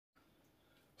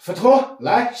斧头，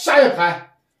来下一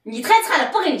盘。你太菜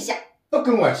了，不跟你下。不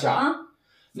跟我下啊！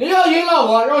你要赢了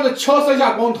我，让他敲3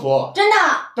下光头。真的？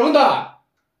真的。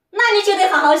那你就得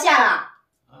好好下了。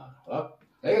啊，我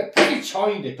来个最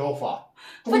强硬的招法。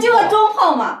不就个中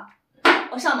炮吗？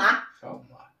我上马。上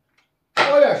马。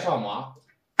我也上马。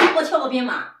我跳个边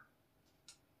马。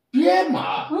边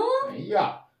马。哎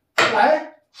呀，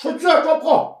来出局捉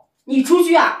炮。你出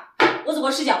局啊？我走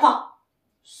个4角炮。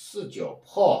4角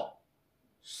炮。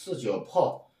4角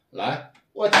炮，来，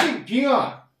我进兵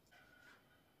啊！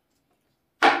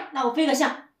那我飞个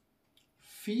象。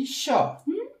飞象？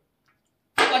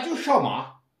我就上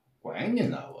马，管你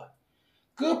呢我，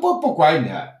根本不管你。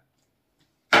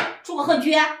出个横车。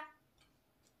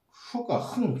出个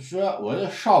横车，我要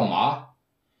上马，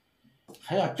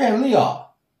还要站立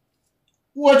啊！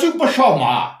我就不上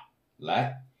马，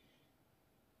来，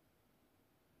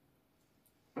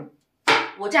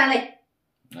我站立。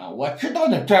啊，我知道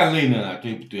你站累了呢，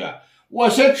对不对？我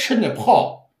先吃你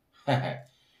炮，嘿嘿，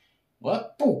我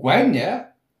不管你。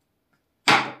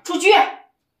出局。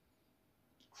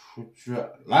出局，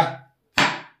来，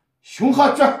熊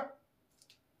下局。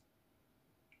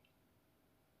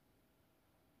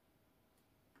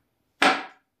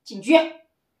进局，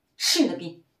吃你的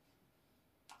兵。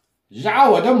压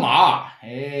我的马，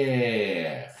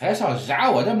哎，还想压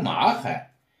我的马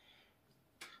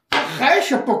还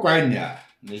是不管你。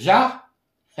你压，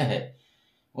嘿嘿，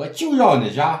我就让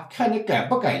你压，看你敢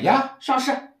不敢压。上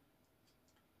士。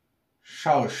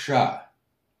上士，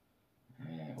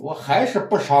哎，我还是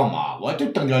不上马，我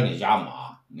就等着你压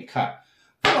马。你看，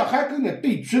我还跟你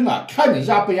对局呢，看你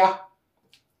压不压。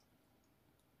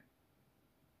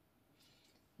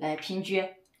来平局，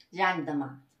压你的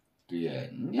马。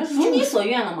对，那如你所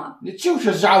愿了吗？你就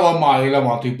是压我马来了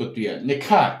嘛，对不对？你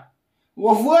看，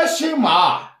我窝心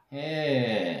马。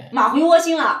哎，马回窝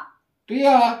心了。对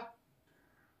呀。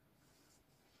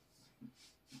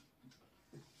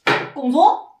拱卒。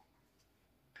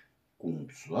拱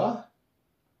卒。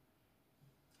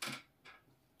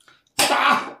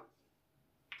打。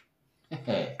嘿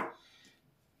嘿，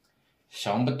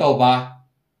想不到吧？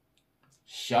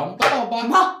想不到吧？平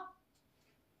炮。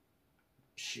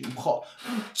平炮，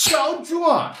强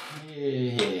壮。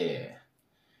嘿嘿。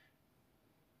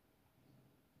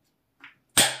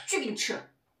局给你吃了。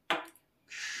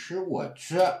吃我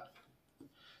局。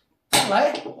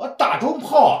来，我打中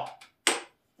炮。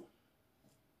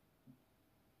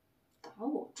打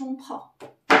我中炮。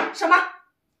上马。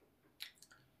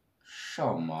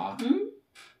上马。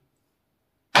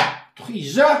退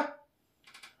一。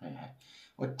哎，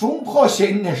我中炮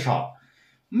先你上，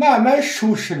慢慢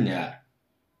收拾你。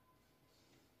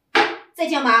再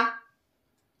跳马。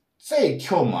再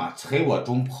跳马，踩我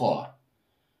中炮。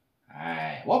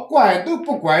哎，我管都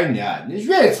不管你，你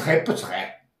愿踩不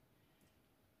踩？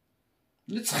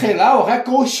你踩了我还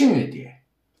高兴一点。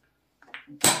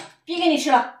兵给你吃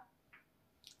了。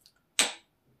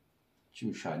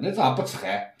就是啊，你咋不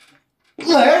踩？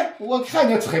来，我看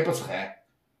你踩不踩？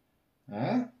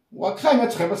我看你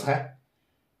踩不踩？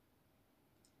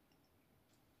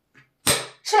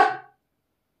吃了。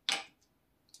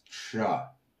吃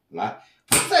啊！来，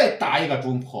再打一个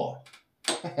中炮。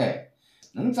嘿嘿，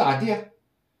能咋地？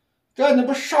这你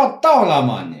不上当了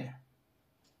吗你？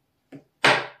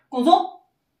拱卒。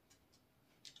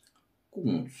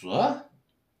拱卒。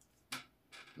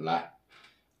来，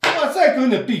我再跟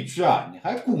你对局啊，你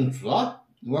还拱卒？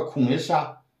我空一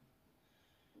下。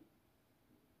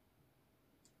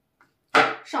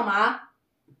上马。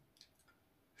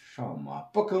上马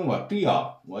不跟我对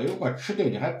啊，我有个吃的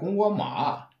你还拱我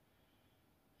马。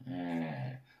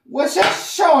哎，我先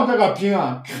上这个兵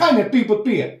啊，看你对不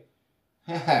对。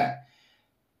嘿嘿，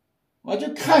我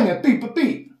就看你对不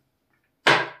对。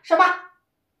上马。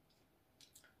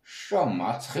上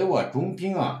马踩我中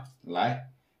兵啊！来，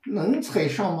能踩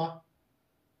上吗？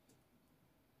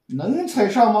能踩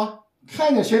上吗？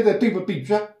看你现在对不对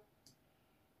局？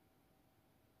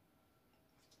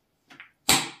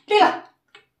对了。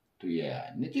对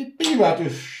呀，你就对了就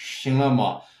行了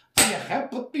嘛，你还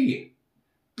不对，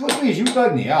不对由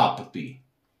得你啊，不对。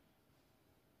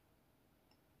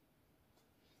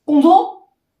拱卒。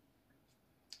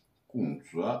拱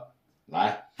卒，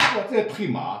来，我再退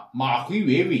马，马回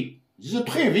原位，以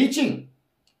退为进。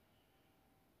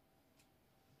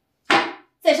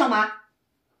再上马。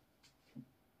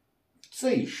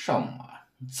再上马，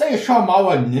再上马，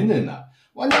我拧你呢，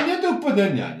我拧都不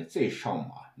能拧，你再上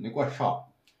马，你给我上。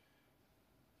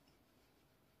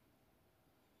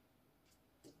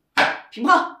平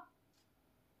炮。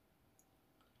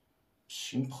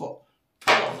平炮，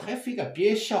我还飞个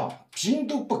边象，兵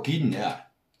都不给你。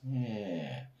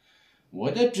哎，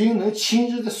我的兵能轻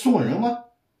易的送人吗？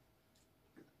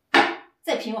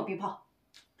再凭我鞭炮。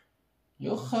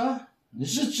哟呵，日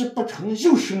志不成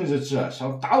又生日志，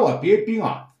想打我别兵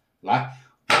啊！来，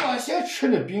我先吃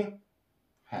的兵。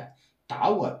嗨，打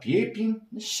我别兵，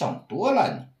你想多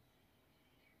了你。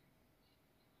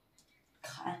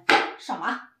砍，上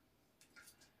马。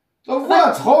这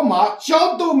卧槽马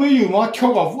讲都没有吗？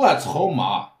跳个卧槽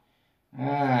马，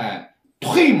哎，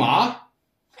退马，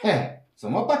嘿，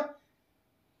怎么办？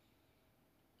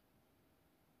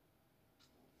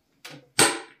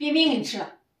别兵给你吃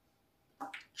了。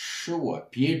吃我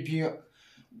别兵，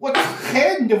我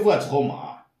踩你的卧槽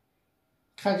马，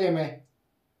看见没？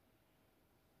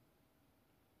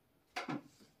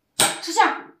吃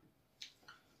下。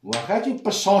我还就不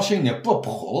相信你不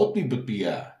跑，对不对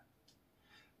啊？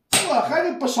我还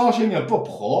是不相信你不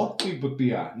跑，对不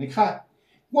对啊？你看，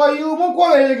我又没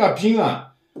过来一个兵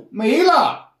啊，没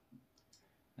了。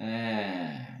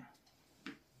哎，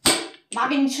马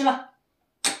给你吃了。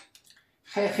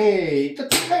嘿嘿，这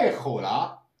太好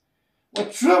了！我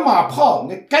绝马炮，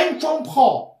你干装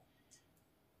炮，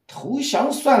投降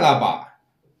算了吧。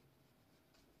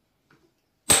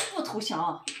不投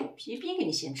降，别兵给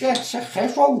你先吃。这棋还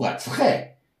说我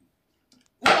菜，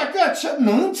我这棋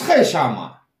能菜下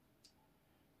吗？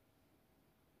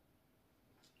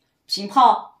平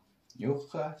炮。哟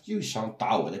呵，又想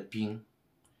打我的兵，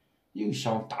又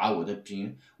想打我的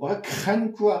兵，我还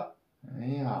看着。哎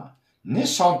呀，你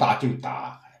想打就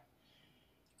打。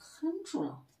看住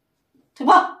了。退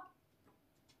炮。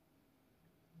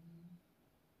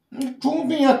你中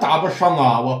兵也打不上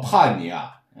啊，我怕你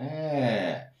啊。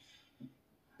哎，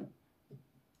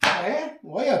哎，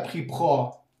我也退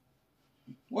炮，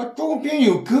我中兵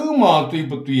有够吗？对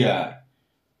不对呀？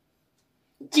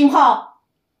进炮。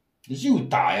又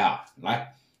打呀，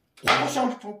来，互相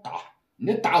打，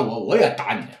你打我，我也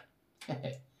打你。嘿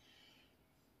嘿。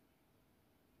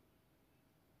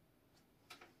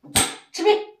吃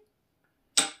兵。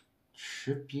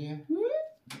吃兵？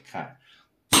你看，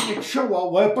你吃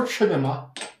我，我也不吃你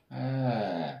吗？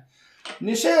哎，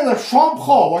你现在是双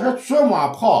炮，我是绝马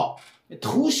炮，你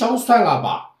投降算了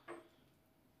吧，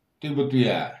对不对？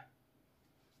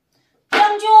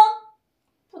将军，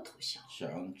不投降。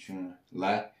将军，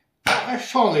来，我还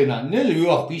上来呢，你又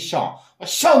要回降，我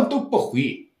降都不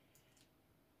回。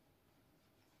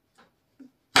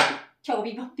跳个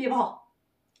鞭炮。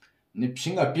你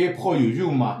凭个鞭炮有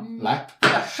用吗？来，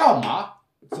我上马，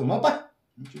怎么办？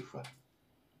你就说。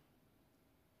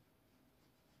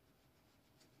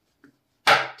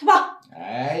退炮。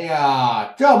哎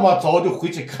呀，这么早就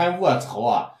回去看卧槽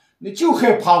啊！你就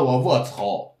害怕我卧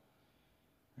槽？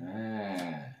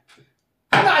哎，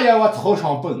那也往草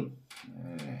上蹦，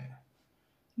哎，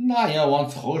那也往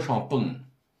草上蹦。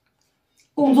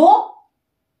拱卒。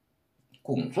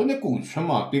拱卒你拱去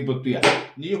嘛，对不对？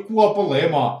你过不来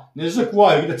嘛，你一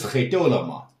过又给踩掉了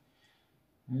嘛。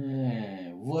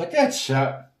哎，我这棋，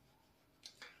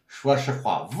说实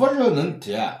话无人能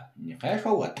敌，你还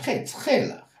说我太菜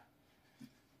了。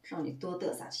让你多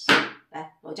嘚瑟气，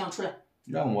来，老将出来。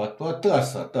让我多嘚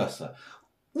瑟嘚瑟，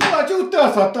我就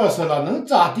嘚瑟嘚瑟了，能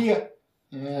咋地？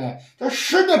哎，这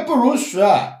实力不容许。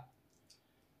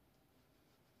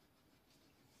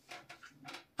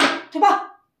退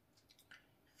炮。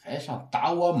还想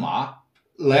打我马？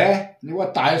来，你给我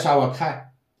打一下我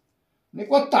看，你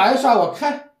给我打一下我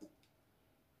看。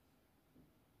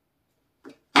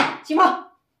进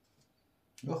炮。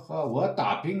哟呵，我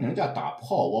打兵，人家打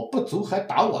炮，我不走还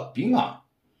打我兵啊！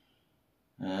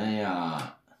哎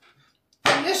呀，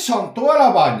你想多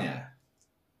了吧你？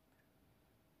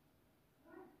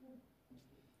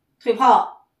退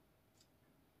炮。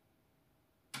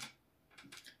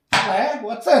来，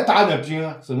我再打你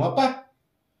兵，怎么办？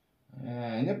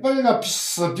哎，你不是个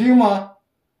死兵吗？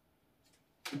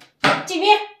进兵。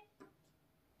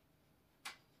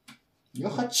哟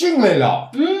呵，进来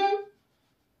了。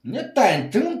你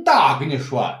胆真大，跟你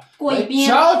说。过一兵。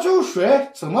将军水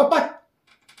怎么办？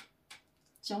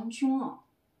将军啊。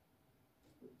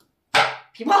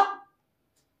平炮。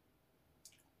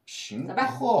平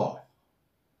炮。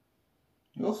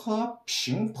哟呵，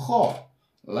平炮。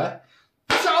来，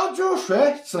将军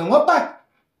水怎么办？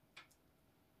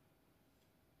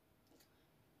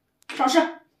上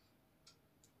士。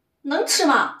能吃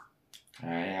吗？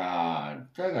哎呀，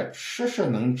这个吃是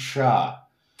能吃啊，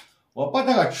我把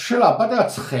这个吃了，把这个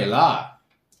踩了，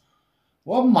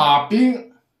我马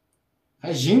兵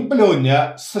还赢不了你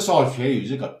四上学有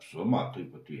一个卒嘛，对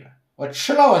不对？我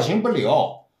吃了我赢不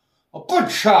了，我不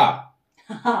吃。哈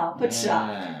哈，不吃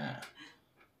哎，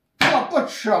我不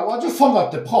吃，我就放个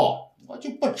底炮，我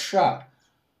就不吃。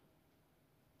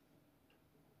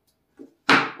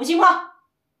不进炮。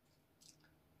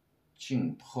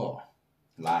进炮，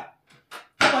来，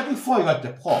我就放一个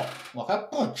的炮，我还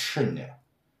不吃呢，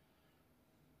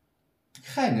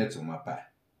看你怎么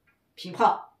办？平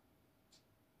炮。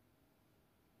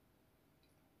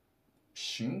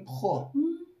平炮。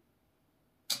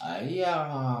哎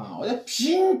呀，我这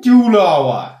平丢了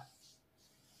我。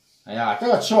哎呀，这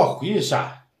个棋我回一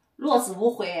下。落子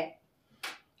无悔。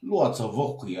落子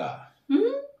无悔啊。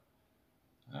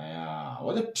哎呀，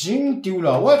我这平丢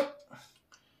了，我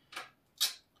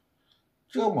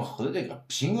这么好的这个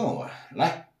平啊，我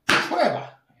来出来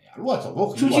吧。哎呀，落子无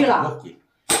悔，出去了。落子无悔。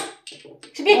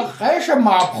吃兵。我还是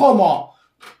马炮吗？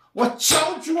我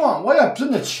将军啊，我也比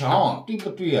你强，对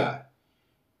不对啊？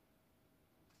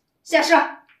下士。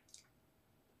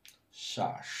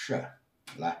下士，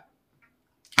来，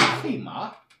退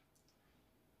马。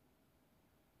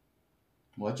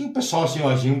我就不相信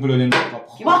我赢不了那两个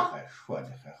炮，还说的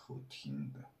还好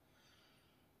听的。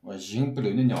我赢不了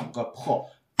那两个炮，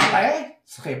来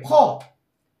踩炮。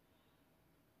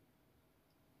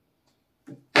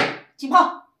进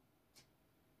炮。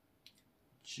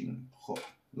进炮，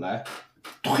来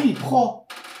退炮。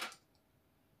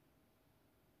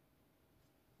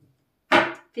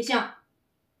飞象。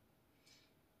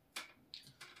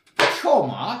跳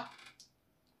马。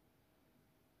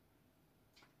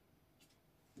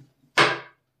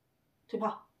退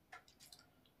炮。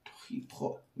退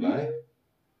炮，来，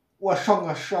我上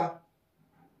个士。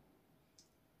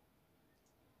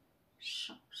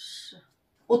上士，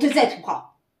我退再退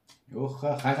炮。哟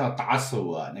呵，还想打死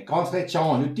我？你刚才讲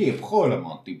我就带炮了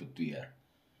嘛，对不对？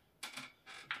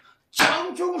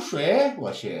将军水，我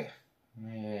去，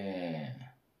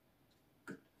哎，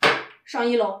上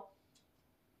一楼。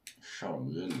上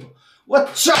一楼，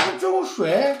我将军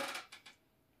水。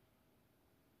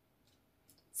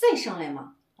再上来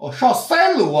吗？哦，上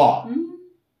3楼啊。嗯。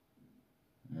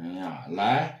哎呀，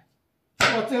来，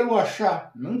我再落士，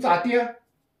能咋的？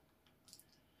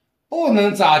不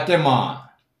能咋的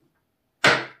嘛。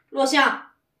落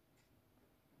象。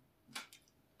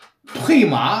退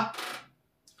马，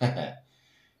嘿嘿。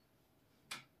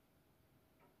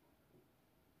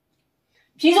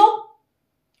平卒。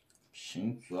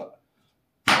平卒，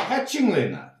我还进来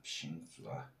呢，平卒。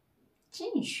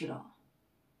进去了。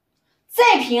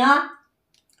再平啊。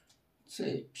再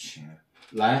平，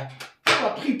来，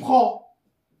我退炮。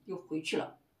又回去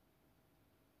了。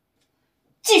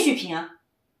继续平啊。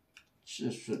继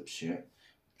续平，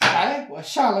来，我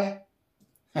下来，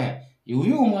嘿，有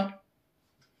用吗？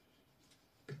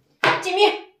进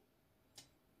兵。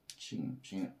进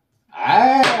兵，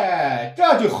哎，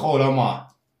这就好了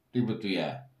嘛，对不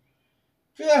对？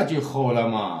这就好了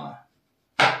嘛。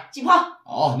进炮。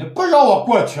哦，你不让我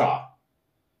过去啊？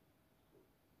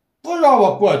不让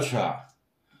我过去，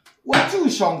我就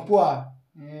想过，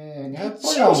哎，你还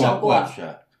不让我过去？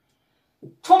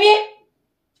冲兵。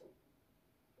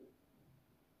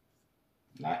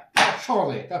来，上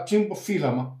来，这兵不废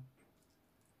了吗？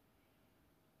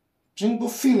兵不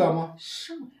废了吗？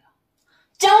上来了。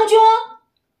将军。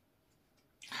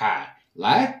嗨，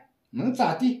来，能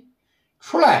咋地？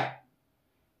出来。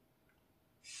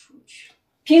出去。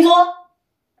平卒。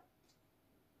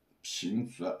平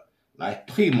卒，来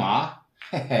退马，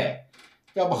嘿嘿，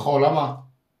这不好了吗？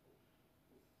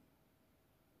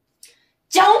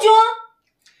将军。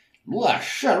落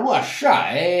士，落士，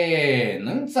哎，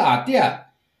能咋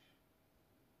的？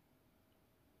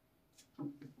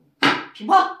平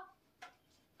炮。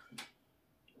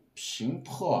平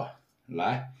炮，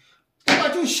来，我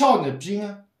就想你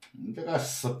兵，你这个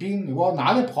死兵，你往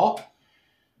哪里跑？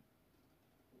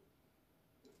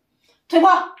退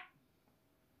炮。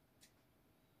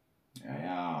哎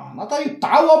呀，那他又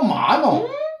打我马呢？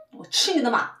我吃你的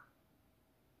马。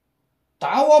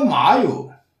打我马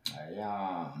哟！哎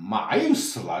呀，马又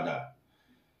死了的，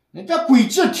你这诡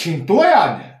计挺多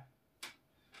呀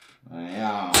你！哎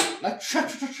呀，来吃，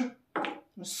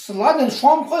死了你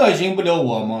双炮也赢不了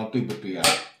我吗？对不对呀？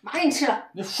马给你吃了。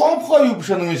你双炮又不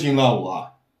是能赢了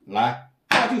我，来，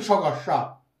我就上个士，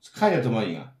看你怎么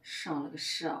赢。上了个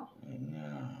士啊！哎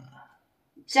呀，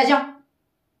下将。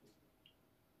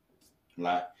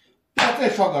来，我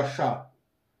再上个士，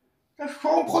这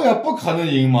双炮也不可能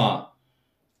赢嘛。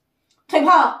退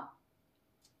炮。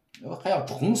我还要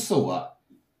冲死我，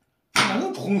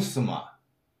能冲死吗？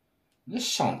你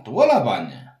想多了吧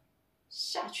你？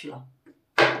下去了。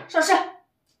上士。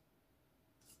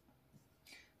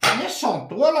你想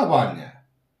多了吧你？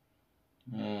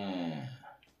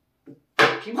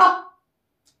平炮。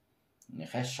你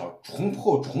还想冲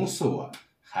炮冲死我？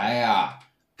还呀？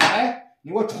哎，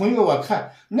你给我冲一个我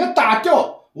看，你打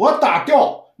掉我打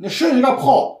掉，你是一个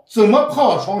炮，怎么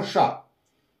炮我双射？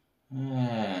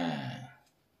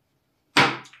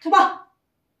退炮。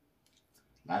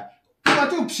来，我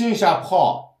就拼一下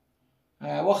炮。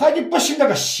我还就不信这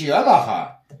个邪了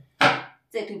哈。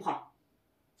再退炮，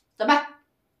怎么办？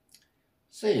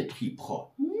再退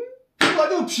炮。我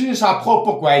就拼一下炮，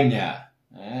不管你。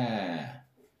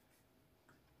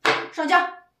上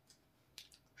将。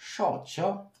上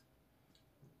将。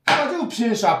我就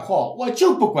拼一下炮，我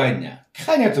就不管你，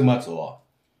看你怎么走。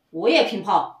我也拼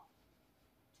炮。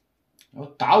要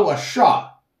打我射。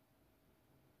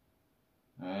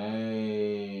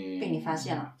被你发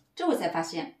现了，这会才发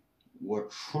现。我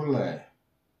出来，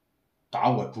打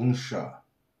我中射。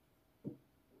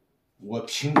我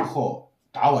拼炮，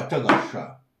打我这个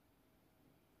射。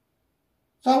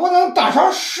咋我能打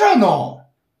上射呢？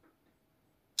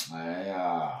哎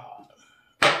呀，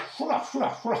输了。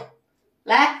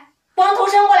来，光头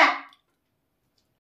伸过来。